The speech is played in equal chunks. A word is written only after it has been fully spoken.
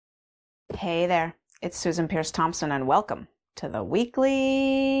Hey there, it's Susan Peirce Thompson, and welcome to the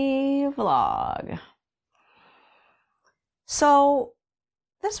weekly vlog. So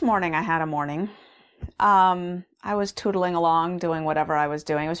this morning I had a morning. I was tootling along, doing whatever I was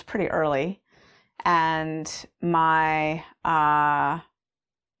doing. It was pretty early, and my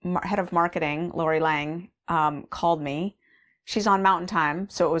head of marketing, Lori Lang, called me. She's on Mountain Time,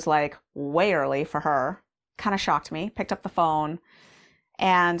 so it was like way early for her. Kind of shocked me. Picked up the phone.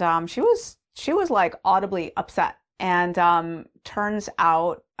 And she was like audibly upset. And turns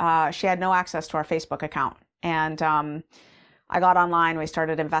out she had no access to our Facebook account. And I got online, we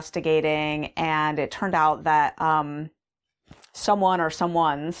started investigating, and it turned out that someone or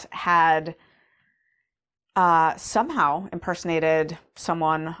someones had somehow impersonated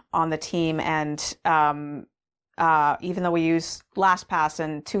someone on the team. And even though we use LastPass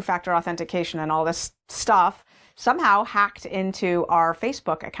and two-factor authentication and all this stuff, somehow hacked into our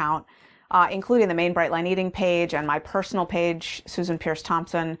Facebook account, including the main Brightline Eating page and my personal page, Susan Peirce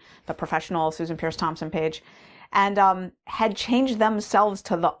Thompson, the professional Susan Peirce Thompson page, and had changed themselves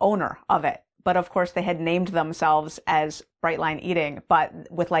to the owner of it. But of course, they had named themselves as Brightline Eating,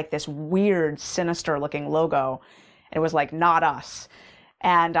 but with like this weird, sinister looking logo. It was like, not us.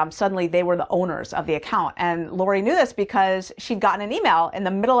 And suddenly they were the owners of the account. And Lori knew this because she'd gotten an email in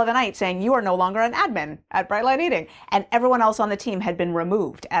the middle of the night saying, you are no longer an admin at Brightline Eating. And everyone else on the team had been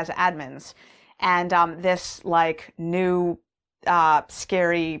removed as admins. And this like new,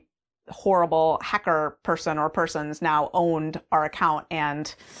 scary, horrible hacker person or persons now owned our account.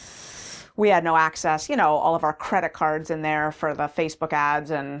 And we had no access, all of our credit cards in there for the Facebook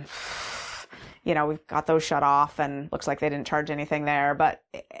ads, and we've got those shut off, and looks like they didn't charge anything there, but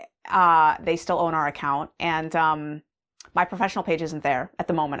they still own our account. And my professional page isn't there at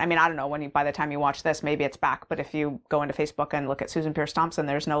the moment. I mean, I don't know by the time you watch this, maybe it's back, but if you go into Facebook and look at Susan Peirce Thompson,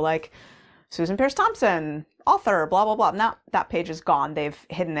 there's no like Susan Peirce Thompson, author, blah, blah, blah. Now that page is gone. They've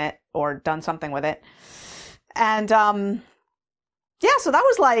hidden it or done something with it. And yeah, so that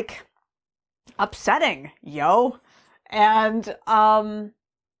was like upsetting, yo. And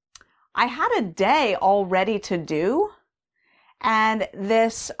I had a day all ready to do, and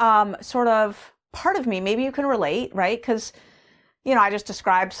this sort of part of me, maybe you can relate, right? Because, I just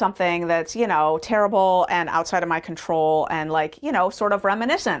described something that's, terrible and outside of my control, and like, sort of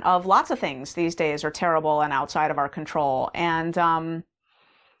reminiscent of lots of things these days are terrible and outside of our control. And I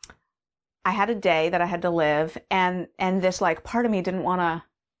had a day that I had to live, and this like part of me didn't want to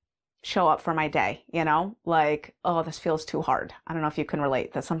show up for my day, like, oh, this feels too hard. I don't know if you can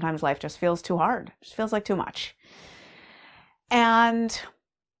relate that sometimes life just feels too hard. It just feels like too much. And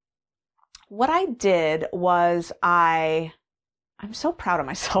what I did was I'm so proud of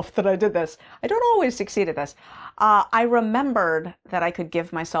myself that I did this. I don't always succeed at this. I remembered that I could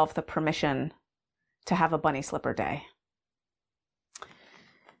give myself the permission to have a bunny slipper day.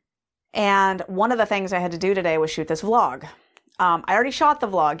 And one of the things I had to do today was shoot this vlog. I already shot the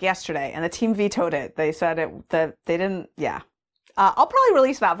vlog yesterday, and the team vetoed it. They said they didn't, yeah. I'll probably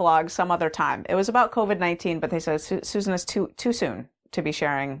release that vlog some other time. It was about COVID-19, but they said, Susan, it's too soon to be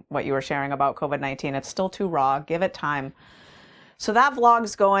sharing what you were sharing about COVID-19. It's still too raw. Give it time. So that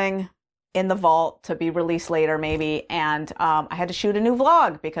vlog's going in the vault to be released later, maybe. And I had to shoot a new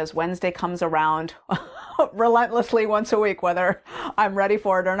vlog because Wednesday comes around relentlessly once a week, whether I'm ready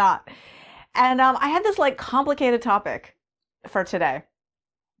for it or not. And I had this like complicated topic for today,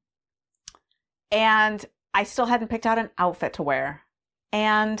 and I still hadn't picked out an outfit to wear.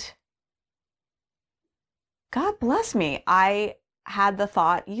 And God bless me, I had the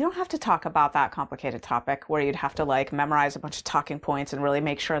thought, you don't have to talk about that complicated topic where you'd have to like memorize a bunch of talking points and really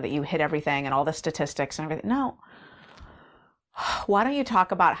make sure that you hit everything and all the statistics and everything. No. Why don't you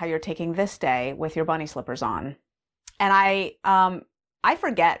talk about how you're taking this day with your bunny slippers on? And I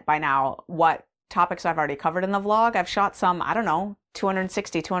forget by now what topics I've already covered in the vlog. I've shot some, I don't know,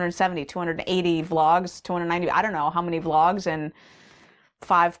 260, 270, 280 vlogs, 290, I don't know how many vlogs in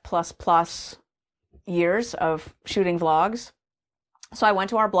 5+ years of shooting vlogs. So I went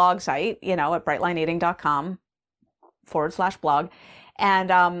to our blog site, at brightlineeating.com/blog,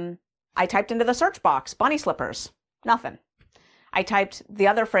 and I typed into the search box, bunny slippers, nothing. I typed the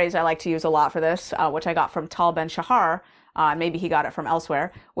other phrase I like to use a lot for this, which I got from Tal Ben-Shahar, maybe he got it from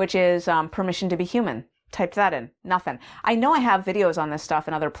elsewhere, which is permission to be human. Typed that in. Nothing. I know I have videos on this stuff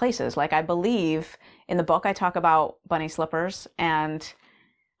in other places. Like I believe in the book I talk about bunny slippers, and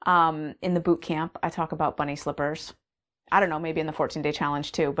in the boot camp I talk about bunny slippers. I don't know, maybe in the 14-day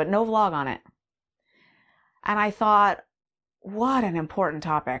challenge too, but no vlog on it. And I thought, what an important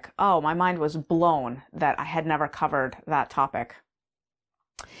topic. Oh, my mind was blown that I had never covered that topic.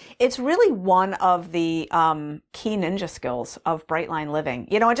 it's really one of the key ninja skills of Brightline living.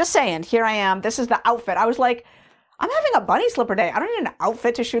 You know, and just saying, here I am. This is the outfit. I was like, I'm having a bunny slipper day. I don't need an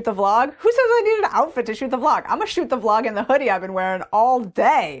outfit to shoot the vlog. Who says I need an outfit to shoot the vlog? I'm going to shoot the vlog in the hoodie I've been wearing all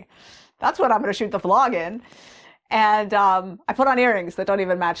day. That's what I'm going to shoot the vlog in. And I put on earrings that don't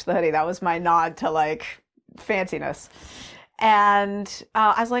even match the hoodie. That was my nod to like fanciness. And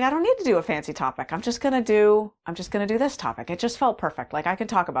I was like, I don't need to do a fancy topic. I'm just gonna do this topic. It just felt perfect. Like I can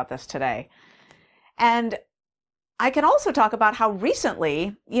talk about this today. And I can also talk about how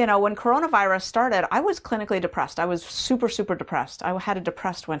recently, you know, when coronavirus started, I was clinically depressed. I was super, super depressed. I had a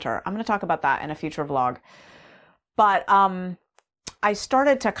depressed winter. I'm going to talk about that in a future vlog. But I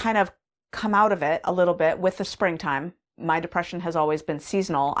started to kind of come out of it a little bit with the springtime. My depression has always been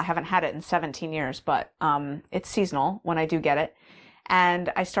seasonal. I haven't had it in 17 years, but it's seasonal when I do get it.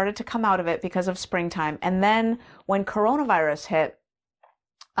 And I started to come out of it because of springtime. And then when coronavirus hit,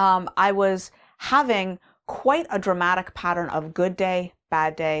 I was having quite a dramatic pattern of good day,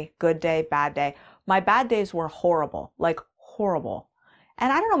 bad day, good day, bad day. My bad days were horrible, like horrible.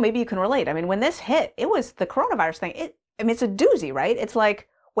 And I don't know, maybe you can relate. I mean, when this hit, it was the coronavirus thing. It's a doozy, right? It's like,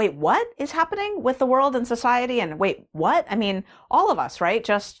 wait, what is happening with the world and society? And wait, what? I mean, all of us, right?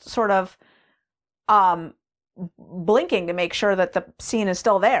 Just sort of blinking to make sure that the scene is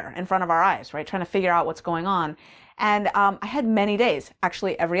still there in front of our eyes, right? Trying to figure out what's going on. And I had many days,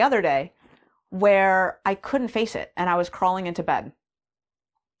 actually every other day, where I couldn't face it. And I was crawling into bed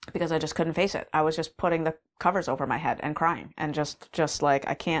because I just couldn't face it. I was just putting the covers over my head and crying and just like,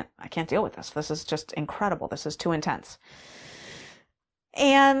 I can't deal with this. This is just incredible. This is too intense.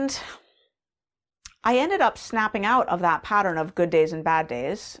 And I ended up snapping out of that pattern of good days and bad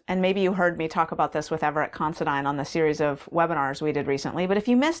days. And maybe you heard me talk about this with Everett Considine on the series of webinars we did recently. But if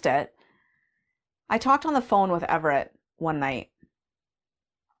you missed it, I talked on the phone with Everett one night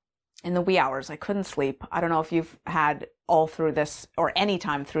in the wee hours. I couldn't sleep. I don't know if you've had all through this or any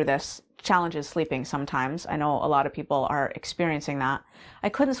time through this challenges sleeping sometimes. I know a lot of people are experiencing that. I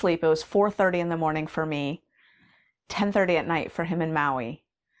couldn't sleep. It was 4:30 in the morning for me, 10:30 at night for him in Maui.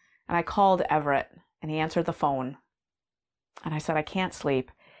 And I called Everett and he answered the phone. And I said, I can't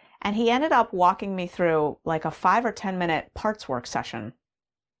sleep. And he ended up walking me through like a 5 or 10 minute parts work session.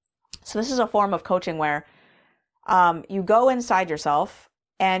 So this is a form of coaching where you go inside yourself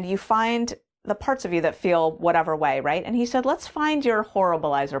and you find the parts of you that feel whatever way, right? And he said, let's find your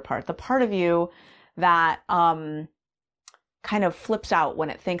horribilizer part, the part of you that kind of flips out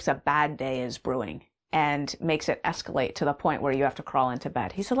when it thinks a bad day is brewing and makes it escalate to the point where you have to crawl into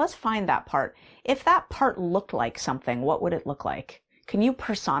bed. He said, let's find that part. If that part looked like something, what would it look like? Can you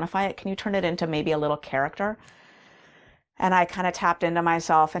personify it? Can you turn it into maybe a little character? And I kind of tapped into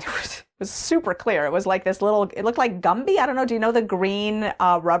myself and it was super clear. It was like this little, it looked like Gumby. I don't know. Do you know the green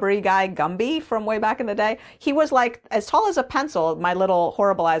rubbery guy Gumby from way back in the day? He was like as tall as a pencil, my little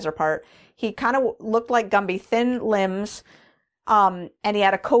horribilizer part. He kind of looked like Gumby, thin limbs. And he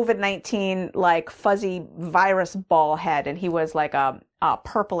had a COVID-19 like fuzzy virus ball head. And he was like a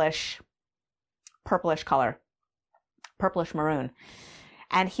purplish color, purplish maroon.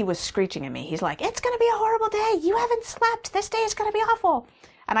 And he was screeching at me. He's like, it's going to be a horrible day. You haven't slept. This day is going to be awful.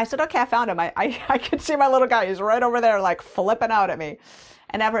 And I said, okay, I found him. I could see my little guy. He's right over there, like flipping out at me.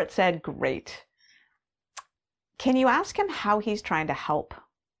 And Everett said, great. Can you ask him how he's trying to help?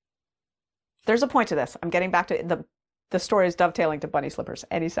 There's a point to this. I'm getting back to the story is dovetailing to bunny slippers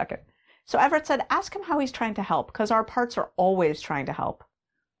any second. So Everett said, ask him how he's trying to help because our parts are always trying to help.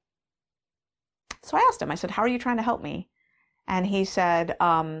 So I asked him, I said, how are you trying to help me? And he said,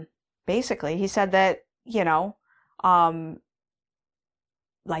 basically, he said that, you know,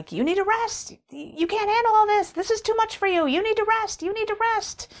 like, you need to rest. You can't handle all this. This is too much for you. You need to rest. You need to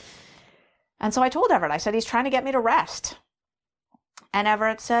rest. And so I told Everett, I said, he's trying to get me to rest. And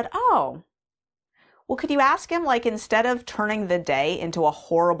Everett said, oh, well, could you ask him, like, instead of turning the day into a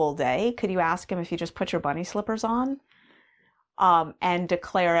horrible day, could you ask him if you just put your bunny slippers on and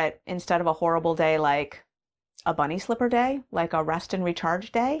declare it instead of a horrible day, like a bunny slipper day, like a rest and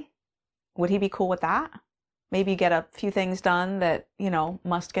recharge day? Would he be cool with that? Maybe get a few things done that, you know,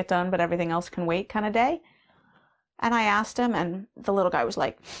 must get done, but everything else can wait kind of day. And I asked him and the little guy was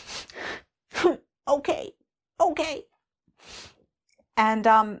like, okay. And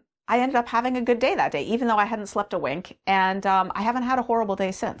I ended up having a good day that day, even though I hadn't slept a wink. And I haven't had a horrible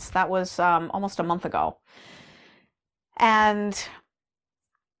day since. That was almost a month ago. And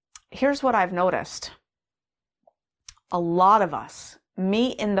here's what I've noticed. A lot of us, me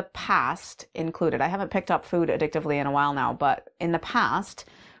in the past included, I haven't picked up food addictively in a while now, but in the past,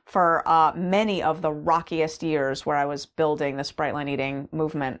 for many of the rockiest years where I was building this bright line eating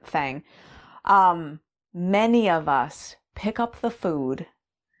movement thing. Many of us pick up the food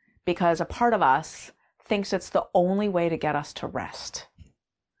because a part of us thinks it's the only way to get us to rest,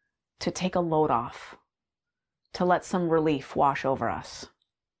 to take a load off, to let some relief wash over us.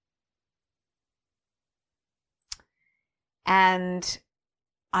 And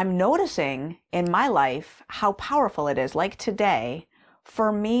I'm noticing in my life how powerful it is, like today,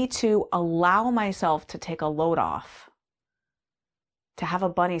 for me to allow myself to take a load off, to have a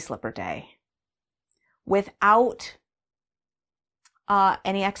bunny slipper day without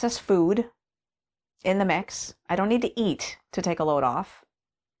any excess food in the mix. I don't need to eat to take a load off.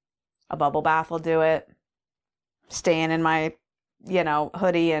 A bubble bath will do it. Staying in my,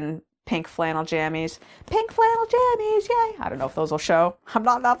 hoodie and pink flannel jammies. Pink flannel jammies, yay! I don't know if those will show. I'm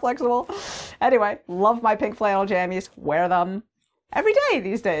not that flexible. Anyway, love my pink flannel jammies. Wear them every day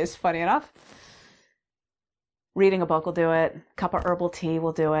these days, funny enough. Reading a book will do it. Cup of herbal tea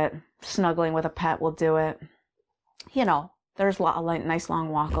will do it. Snuggling with a pet will do it. There's a nice long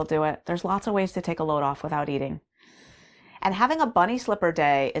walk will do it. There's lots of ways to take a load off without eating. And having a bunny slipper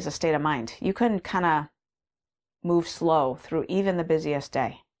day is a state of mind. You can kind of move slow through even the busiest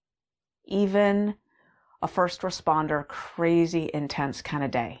day. Even a first responder, crazy, intense kind of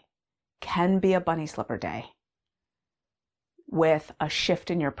day can be a bunny slipper day with a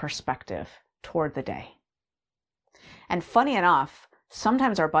shift in your perspective toward the day. And funny enough,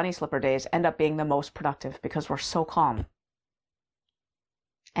 sometimes our bunny slipper days end up being the most productive because we're so calm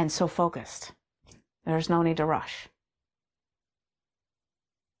and so focused. There's no need to rush.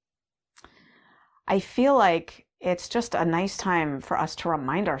 I feel like it's just a nice time for us to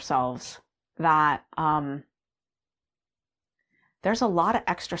remind ourselves that there's a lot of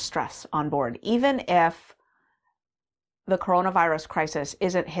extra stress on board. Even if the coronavirus crisis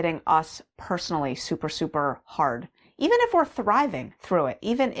isn't hitting us personally super, super hard, even if we're thriving through it,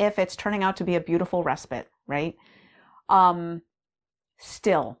 even if it's turning out to be a beautiful respite, right?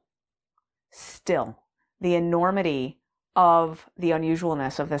 Still, the enormity of the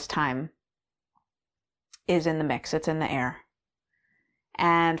unusualness of this time is in the mix. It's in the air.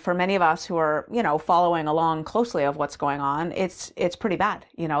 And for many of us who are, following along closely of what's going on, it's pretty bad.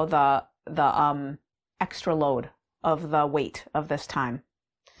 The extra load of the weight of this time.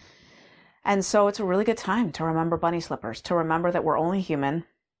 And so it's a really good time to remember bunny slippers, to remember that we're only human.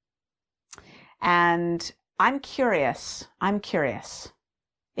 And I'm curious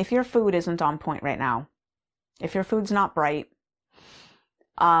if your food isn't on point right now, if your food's not bright,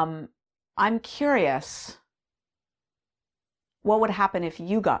 I'm curious what would happen if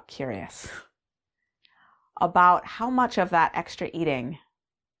you got curious about how much of that extra eating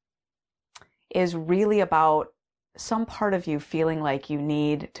is really about some part of you feeling like you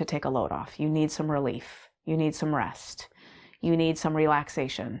need to take a load off. You need some relief. You need some rest. You need some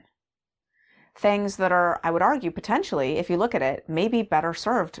relaxation. Things that are, I would argue, potentially, if you look at it, maybe better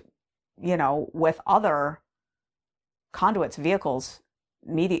served, with other conduits, vehicles,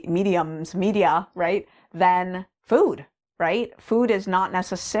 media, right, than food, right? Food is not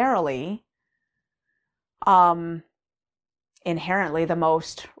necessarily inherently the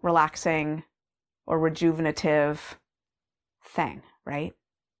most relaxing or rejuvenative thing, right?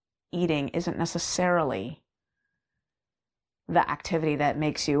 Eating isn't necessarily the activity that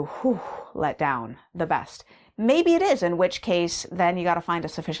makes you let down the best. Maybe it is, in which case then you got to find a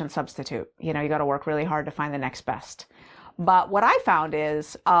sufficient substitute. You got to work really hard to find the next best. But what I found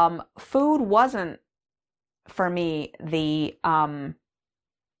is food wasn't, for me, the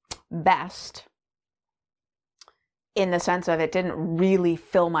best in the sense of it didn't really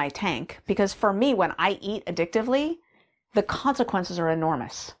fill my tank. Because for me, when I eat addictively, the consequences are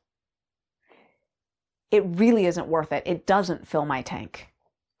enormous. It really isn't worth it. It doesn't fill my tank.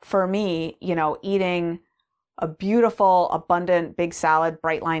 For me, eating a beautiful, abundant, big salad,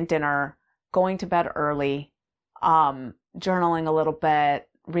 bright line dinner, going to bed early, journaling a little bit,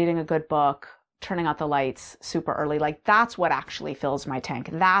 reading a good book, turning out the lights super early, like that's what actually fills my tank.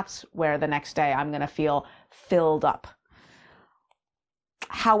 That's where the next day I'm going to feel filled up.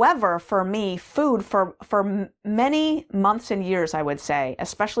 However, for me, food for many months and years, I would say,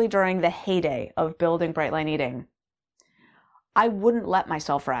 especially during the heyday of building Bright Line Eating, I wouldn't let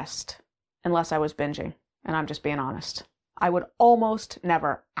myself rest unless I was binging. And I'm just being honest. I would almost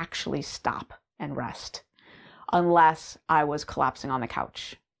never actually stop and rest unless I was collapsing on the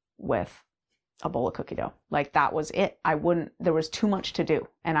couch with a bowl of cookie dough. Like that was it. There was too much to do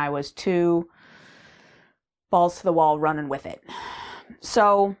and I was too balls to the wall running with it.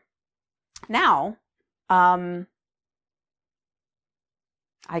 So now, I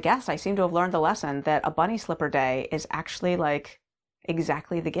I guess I seem to have learned the lesson that a bunny slipper day is actually like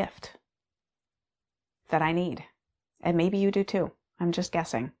exactly the gift that I need. And maybe you do too. I'm just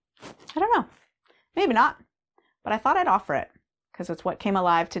guessing. I don't know. Maybe not. But I thought I'd offer it because it's what came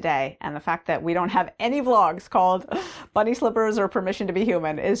alive today. And the fact that we don't have any vlogs called Bunny Slippers or Permission to be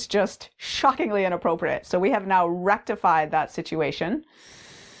Human is just shockingly inappropriate. So we have now rectified that situation.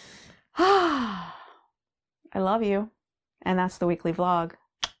 I love you. And that's the weekly vlog.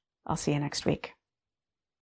 I'll see you next week.